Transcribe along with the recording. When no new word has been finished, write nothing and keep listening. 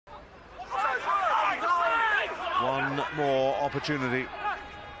One more opportunity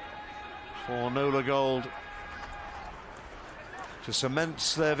for NOLA Gold to cement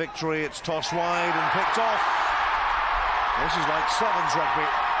their victory. It's tossed wide and picked off. This is like sevens rugby.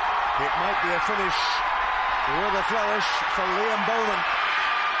 It might be a finish with a flourish for Liam Bowman.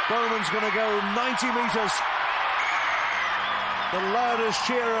 Bowman's going to go 90 metres. The loudest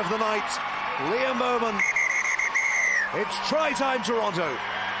cheer of the night. Liam Bowman. It's try time, Toronto.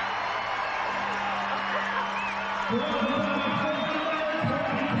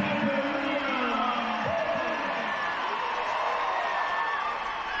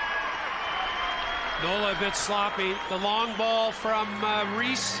 NOLA a bit sloppy. The long ball from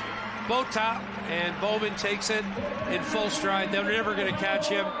Reese Bota, and Bowman takes it in full stride. They're never going to catch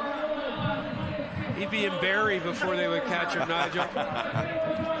him. He'd be in Barrie before they would catch him, Nigel.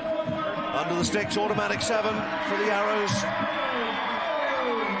 Under the sticks, automatic 7 for the Arrows.